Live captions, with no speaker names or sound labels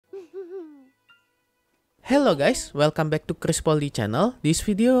Hello guys, welcome back to KingBroLy channel. This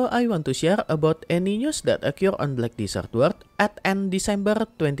video I want to share about any news that occur on Black Desert World at end December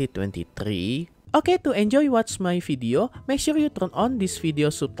 2023. Okay, to enjoy watch my video, make sure you turn on this video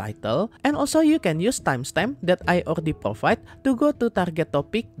subtitle, and also you can use timestamp that I already provide to go to target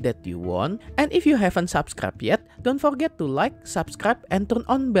topic that you want. And if you haven't subscribed yet, don't forget to like, subscribe, and turn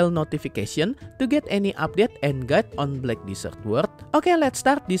on bell notification to get any update and guide on Black Desert World. Okay, let's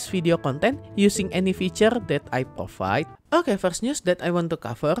start this video content using any feature that I provide. Okay, first news that I want to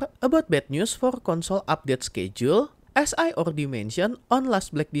cover about bad news for console update schedule. As I already mentioned on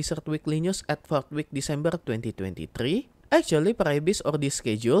last Black Desert Weekly News at 4th week December 2023, actually Prebis already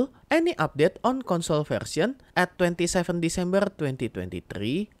schedule any update on console version at 27 December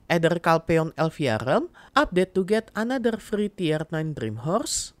 2023, either Calpeon Elvia Realm update to get another free tier 9 Dream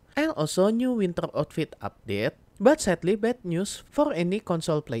Horse, and also new winter outfit update. But sadly bad news for any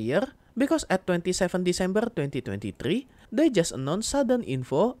console player, because at 27 December 2023, they just announced sudden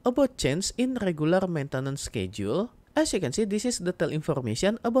info about change in regular maintenance schedule. As you can see, this is detailed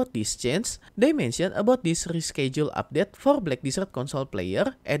information about this change. They mention about this reschedule update for Black Desert console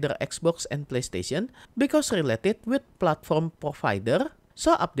player, either Xbox and PlayStation, because related with platform provider.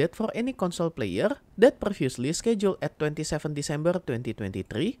 So update for any console player that previously scheduled at 27 December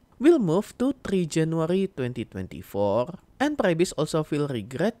 2023 will move to 3 January 2024. And Prebis also feel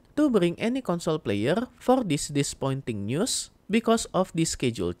regret to bring any console player for this disappointing news because of this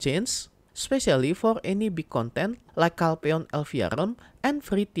schedule change, especially for any big content like Calpeon Elvia Realm and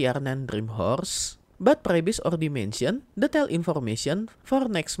free tier 9 Dream Horse. But Prebis already mentioned detailed information for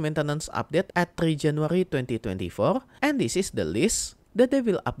next maintenance update at 3 January 2024, and this is the list that they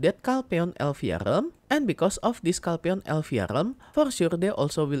will update Calpeon Elvia Realm. And because of this Calpeon Elvia Realm, for sure they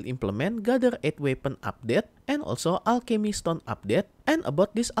also will implement Gather 8 Weapon update and also Alchemy Stone update. And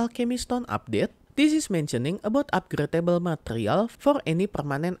about this Alchemy Stone update, this is mentioning about upgradable material for any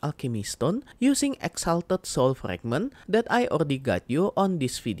permanent Alchemy Stone using Exalted Soul Fragment that I already got you on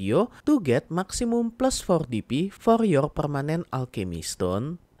this video to get maximum plus 4 DP for your permanent Alchemy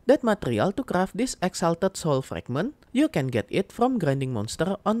Stone. That material to craft this Exalted Soul Fragment, you can get it from grinding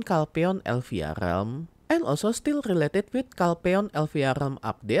monster on Calpeon Elvia Realm. And also still related with Calpeon Elvia Realm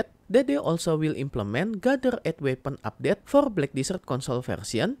update, that they also will implement Gather 8 Weapon update for Black Desert console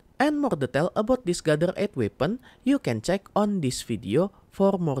version. And more detail about this Gather 8 Weapon, you can check on this video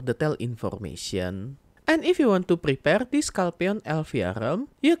for more detailed information. And if you want to prepare this Calpeon Elvia Realm,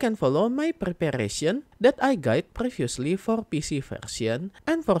 you can follow my preparation that I guide previously for PC version.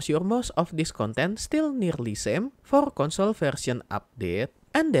 And for sure most of this content still nearly same for console version update.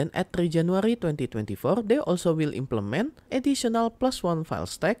 And then at 3 January 2024, they also will implement additional +1 file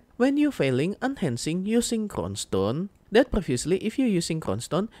stack when you failing enhancing using Crownstone. That previously if you using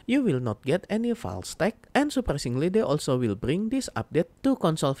Crownstone, you will not get any file stack. And surprisingly, they also will bring this update to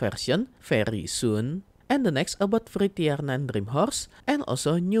console version very soon. And the next about free tier 9 Dream Horse and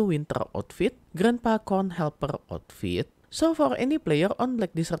also new winter outfit, Grandpa Corn Helper outfit. So for any player on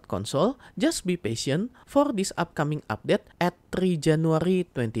Black Desert console, just be patient for this upcoming update at 3 January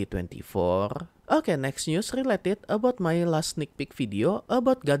 2024. Okay, next news related about my last sneak peek video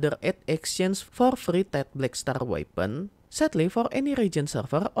about Gather 8 exchange for free Tet Black Star weapon. Sadly, for any region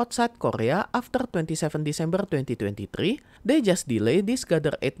server outside Korea after 27 December 2023, they just delay this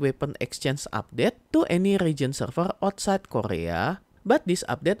Gather 8 weapon exchange update to any region server outside Korea. But this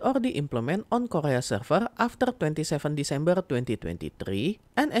update already implement on Korea server after 27 December 2023.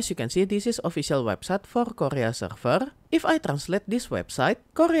 And as you can see, this is official website for Korea server. If I translate this website,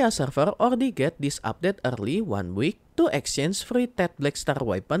 Korea server already get this update early 1 week to exchange free Tet Black Star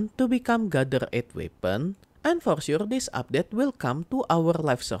weapon to become Gather 8 weapon. And for sure this update will come to our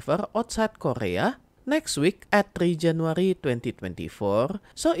live server outside Korea next week at 3 January 2024.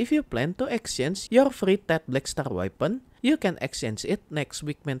 So if you plan to exchange your free Tet Black Star weapon, you can exchange it next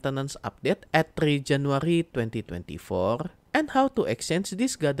week maintenance update at 3 January 2024. And how to exchange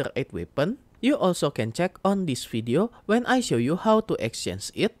this Gather 8 weapon, you also can check on this video when I show you how to exchange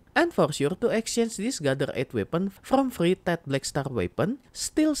it. And for sure to exchange this Gather 8 weapon from free Tet Black Star weapon,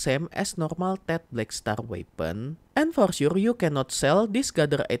 still same as normal Tet Black Star weapon. And for sure you cannot sell this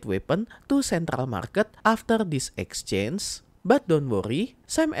Gather 8 weapon to central market after this exchange. But don't worry,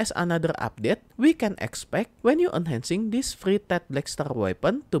 same as another update, we can expect when you enhancing this free Tet Black Star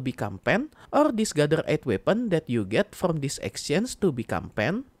weapon to become pen, or this Gather 8 weapon that you get from this exchange to become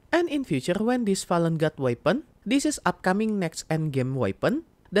pen. And in future when this Fallen God weapon, this is upcoming next endgame weapon,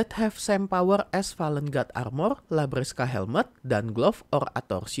 that have same power as Fallen God armor, Labreska helmet, dan glove or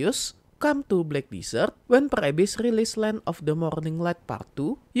Atorsius, come to Black Desert. When Prebis release Land of the Morning Light Part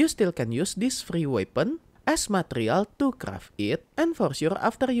 2, you still can use this free weapon as material to craft it, and for sure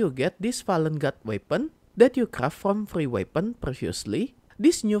after you get this Fallen God weapon that you craft from free weapon previously,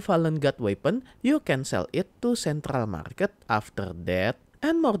 this new Fallen God weapon, you can sell it to Central Market after that.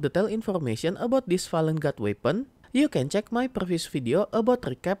 And more detailed information about this Fallen God weapon, you can check my previous video about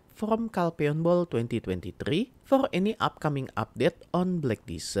recap from Calpeon Ball 2023 for any upcoming update on Black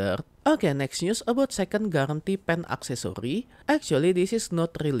Desert. Okay, next news about second guarantee pen accessory. Actually, this is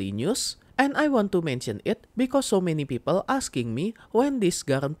not really news, and I want to mention it because so many people asking me when this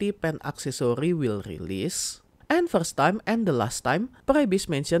guarantee pen accessory will release. And first time and the last time,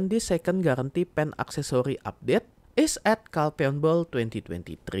 Prebis mentioned this second guarantee pen accessory update is at Calpeon Ball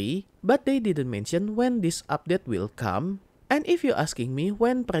 2023, but they didn't mention when this update will come. And if you're asking me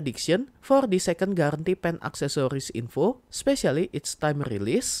when prediction for the second guarantee pen accessories info, especially its time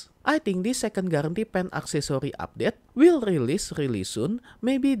release, I think this second guarantee pen accessory update will release really soon,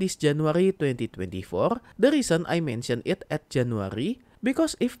 maybe this January 2024. The reason I mentioned it at January,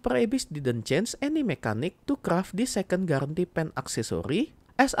 because if Prebis didn't change any mechanic to craft this second guarantee pen accessory,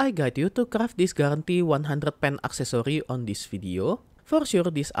 as I guide you to craft this guarantee 100 pen accessory on this video, for sure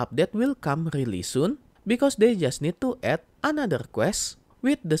this update will come really soon, because they just need to add another quest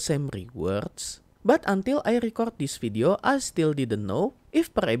with the same rewards. But until I record this video, I still didn't know if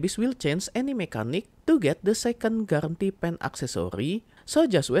Prebis will change any mechanic to get the second guarantee pen accessory, so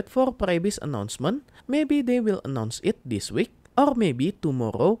just wait for Prebis announcement. Maybe they will announce it this week, or maybe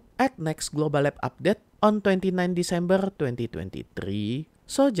tomorrow at next Global Lab update on 29 December 2023.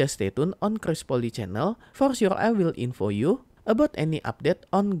 So just stay tuned on KingBroLy channel, for sure I will info you about any update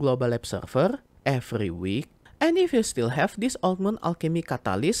on Global Lab server every week. And if you still have this Old Moon Alchemy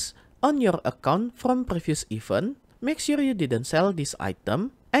Catalyst on your account from previous event, make sure you didn't sell this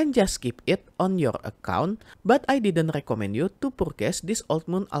item and just keep it on your account. But I didn't recommend you to purchase this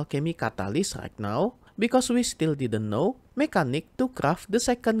Old Moon Alchemy Catalyst right now, because we still didn't know mechanic to craft the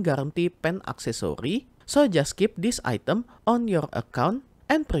second guarantee pen accessory. So just keep this item on your account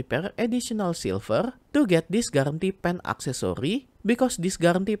and prepare additional silver to get this guarantee pen accessory, because this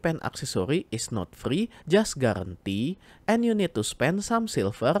guarantee pen accessory is not free, just guarantee, and you need to spend some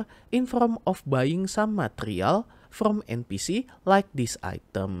silver in form of buying some material from NPC like this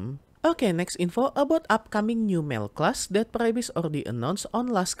item. Okay, next info about upcoming new Myle class that Prebis already announced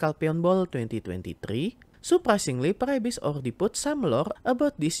on last Calpeon Ball 2023. Surprisingly, Prebis already put some lore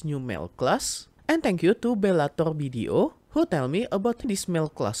about this new Myle class. And thank you to Drunken BDO who tell me about this Myle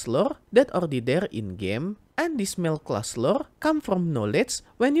class lore that already there in game. And this Myle class lore come from knowledge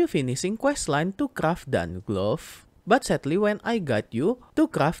when you finishing questline to craft Dan Glove. But sadly, when I guide you to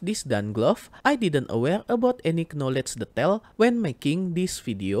craft this Dan Glove, I didn't aware about any knowledge detail when making this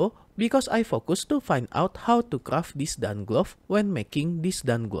video, because I focused to find out how to craft this Dan Glove when making this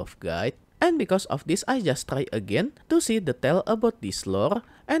Dan Glove guide. And because of this, I just try again to see detail about this lore.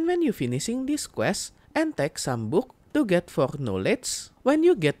 And when you finishing this quest and take some book to get for knowledge, when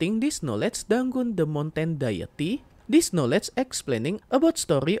you getting this knowledge Dangun the mountain deity, this knowledge explaining about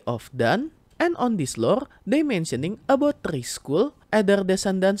story of Dan. And on this lore, they mentioning about 3 school, either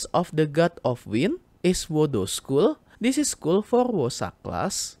descendants of the god of wind is Wodo school. This is school for Wosa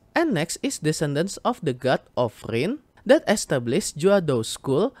class. And next is descendants of the god of rain that established Juado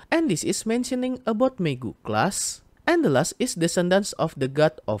school, and this is mentioning about Megu class. And the last is descendants of the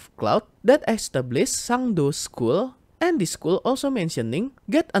god of cloud that established Sangdo school, and this school also mentioning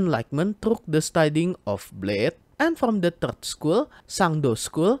get enlightenment through the studying of blade. And from the 3rd school, Sangdo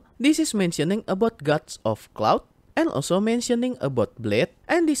school, this is mentioning about gods of cloud and also mentioning about blade.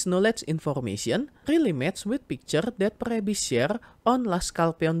 And this knowledge information really match with picture that Prebis share on last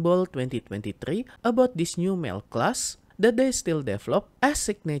Calpeon Ball 2023 about this new Myle class that they still develop as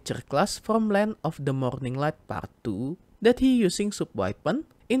signature class from Land of the Morning Light Part 2, that he using sub weapon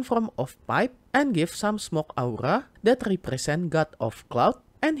in form of pipe and give some smoke aura that represent god of cloud,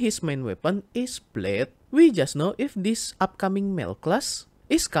 and his main weapon is blade. We just know if this upcoming Myle class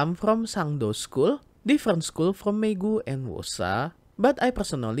is come from Sangdo school, different school from Megu and Wosa. But I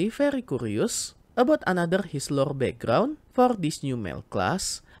personally very curious about another his lore background for this new Myle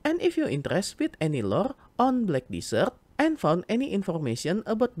class. And if you interested with any lore on Black Desert and found any information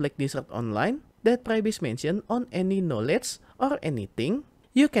about Black Desert Online that Prebis mentioned on any knowledge or anything,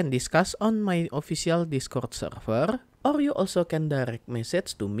 you can discuss on my official Discord server, or you also can direct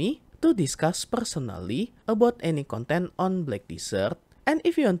message to me to discuss personally about any content on Black Desert. And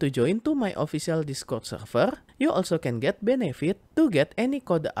if you want to join to my official Discord server, you also can get benefit to get any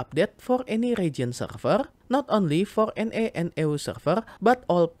code update for any region server, not only for NA and EU server, but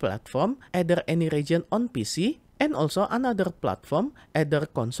all platform, either any region on PC, and also another platform, either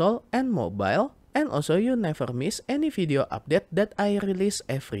console and mobile. and also you never miss any video update that I release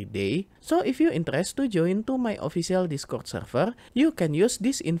every day. So if you interest to join to my official Discord server, you can use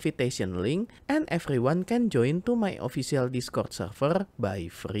this invitation link and everyone can join to my official Discord server by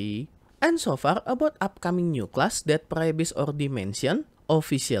free. And so far about upcoming new class that Prebis already mentioned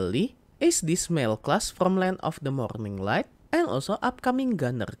officially is this Myle class from Land of the Morning Light, and also upcoming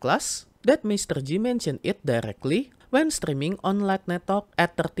Gunner class that Mr. G mentioned it directly when streaming on Late Night Talk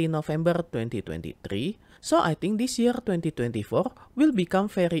at 30 November 2023. So I think this year 2024 will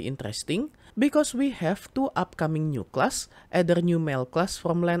become very interesting because we have two upcoming new class, either new Myle class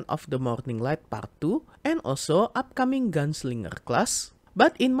from Land of the Morning Light Part 2 and also upcoming Gunslinger class.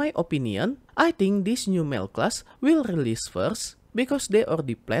 But in my opinion, I think this new Myle class will release first because they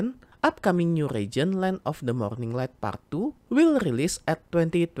already plan upcoming new region Land of the Morning Light Part 2 will release at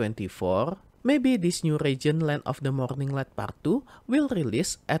 2024. Maybe this new region Land of the Morning Light Part 2 will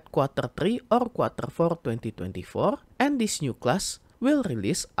release at Quarter 3 or Quarter 4 2024, and this new class will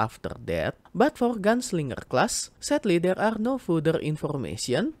release after that. But for Gunslinger class, sadly there are no further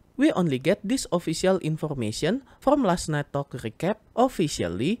information. We only get this official information from last night talk recap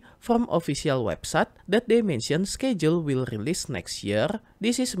officially from official website that they mention schedule will release next year.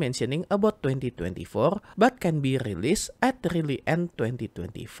 This is mentioning about 2024 but can be released at really end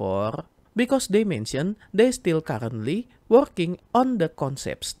 2024. Because they mention they still currently working on the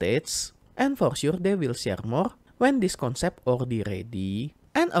concept stage, and for sure they will share more when this concept already ready.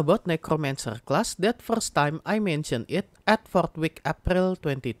 And about Necromancer class, that first time I mentioned it at 4th week April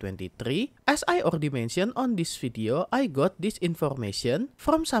 2023. As I already mentioned on this video, I got this information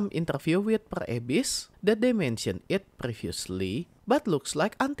from some interview with Prebis that they mentioned it previously. But looks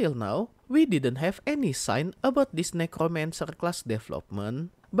like until now, we didn't have any sign about this Necromancer class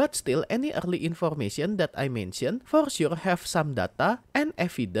development. But still, any early information that I mentioned for sure have some data and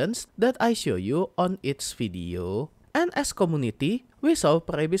evidence that I show you on its video. And as community, we saw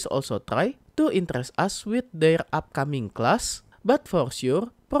Prebis also try to interest us with their upcoming class, but for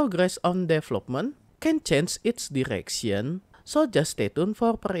sure, progress on development can change its direction. So just stay tuned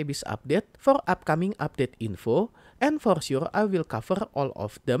for Prebis update for upcoming update info, and for sure I will cover all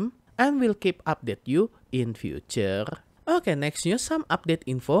of them and will keep update you in future. Okay, next news, some update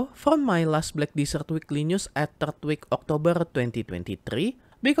info from my last Black Desert weekly news at 3rd week October 2023.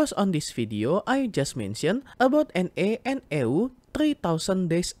 Because on this video, I just mentioned about NA and EU 3000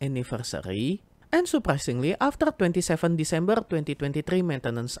 days anniversary. And surprisingly, after 27 December 2023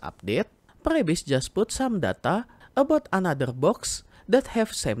 maintenance update, Prebis just put some data about another box that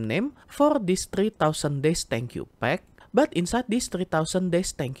have same name for this 3000 days thank you pack. But inside this 3000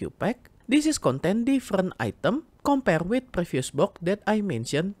 days thank you pack, this is contain different item compared with previous box that I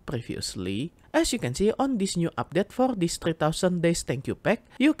mentioned previously. As you can see on this new update for this 3000 days thank you pack,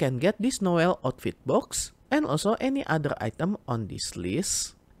 you can get this Noel outfit box and also any other item on this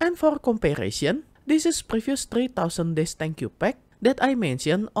list. And for comparison, this is previous 3000 days thank you pack that I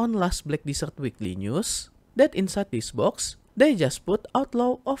mentioned on last Black Desert weekly news. That inside this box, they just put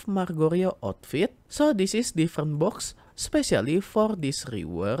Outlaw of Margorio outfit. So this is different box especially for these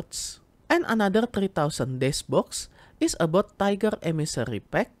rewards. And another 3000 days box is about Tiger Emissary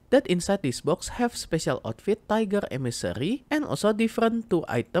pack that inside this box have special outfit Tiger Emissary and also different 2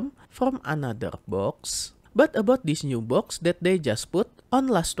 item from another box. But about this new box that they just put on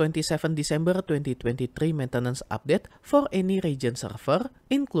last 27 December 2023 maintenance update for any region server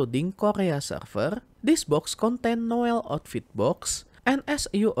including Korea server, this box contain Noel outfit box, and as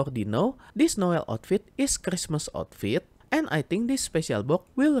you already know, this Noel outfit is Christmas outfit. And I think this special box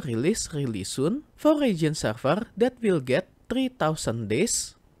will release really soon for region server that will get 3000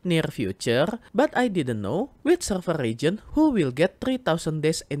 days near future. But I didn't know which server region who will get 3000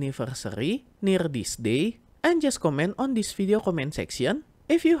 days anniversary near this day. And just comment on this video comment section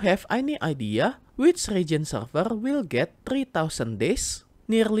if you have any idea which region server will get 3000 days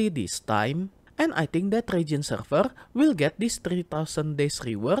nearly this time. And I think that region server will get this 3000 days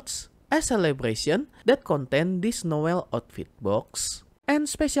rewards a celebration that contain this Noel outfit box. And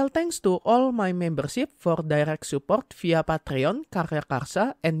special thanks to all my membership for direct support via Patreon, Karya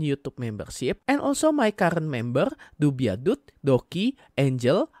Karsa, and YouTube membership. And also my current member, DubyaDude, Doki,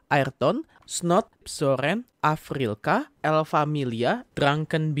 Angel, Aeyrton, Snoods, Xoren, Avrilka, Familia,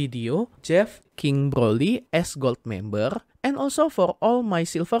 Drunken BDO, Jeff, KingBroLy as gold member. And also for all my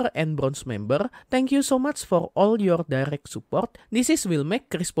silver and bronze member, thank you so much for all your direct support. This will make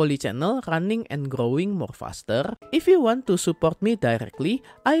KingBroLy channel running and growing more faster. If you want to support me directly,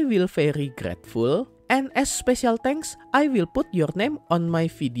 I will very grateful. And as special thanks, I will put your name on my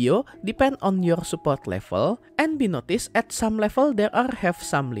video depend on your support level. And be noticed at some level there have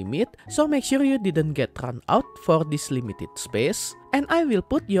some limit, so make sure you didn't get run out for this limited space. And I will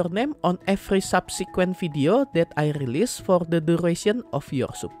put your name on every subsequent video that I release for the duration of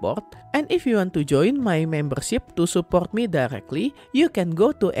your support. And if you want to join my membership to support me directly, you can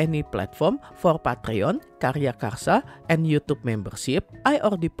go to any platform for Patreon, Karya Karsa, and YouTube membership. I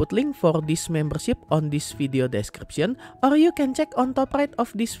already put link for this membership on this video description, or you can check on top right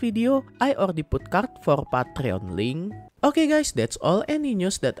of this video. I already put card for Patreon link. Okay guys, that's all any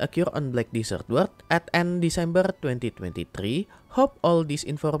news that occur on Black Desert World at end December 2023. Hope all this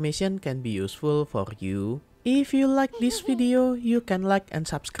information can be useful for you. If you like this video, you can like and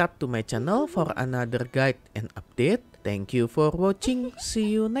subscribe to my channel for another guide and update. Thank you for watching. See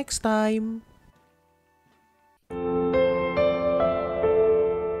you next time.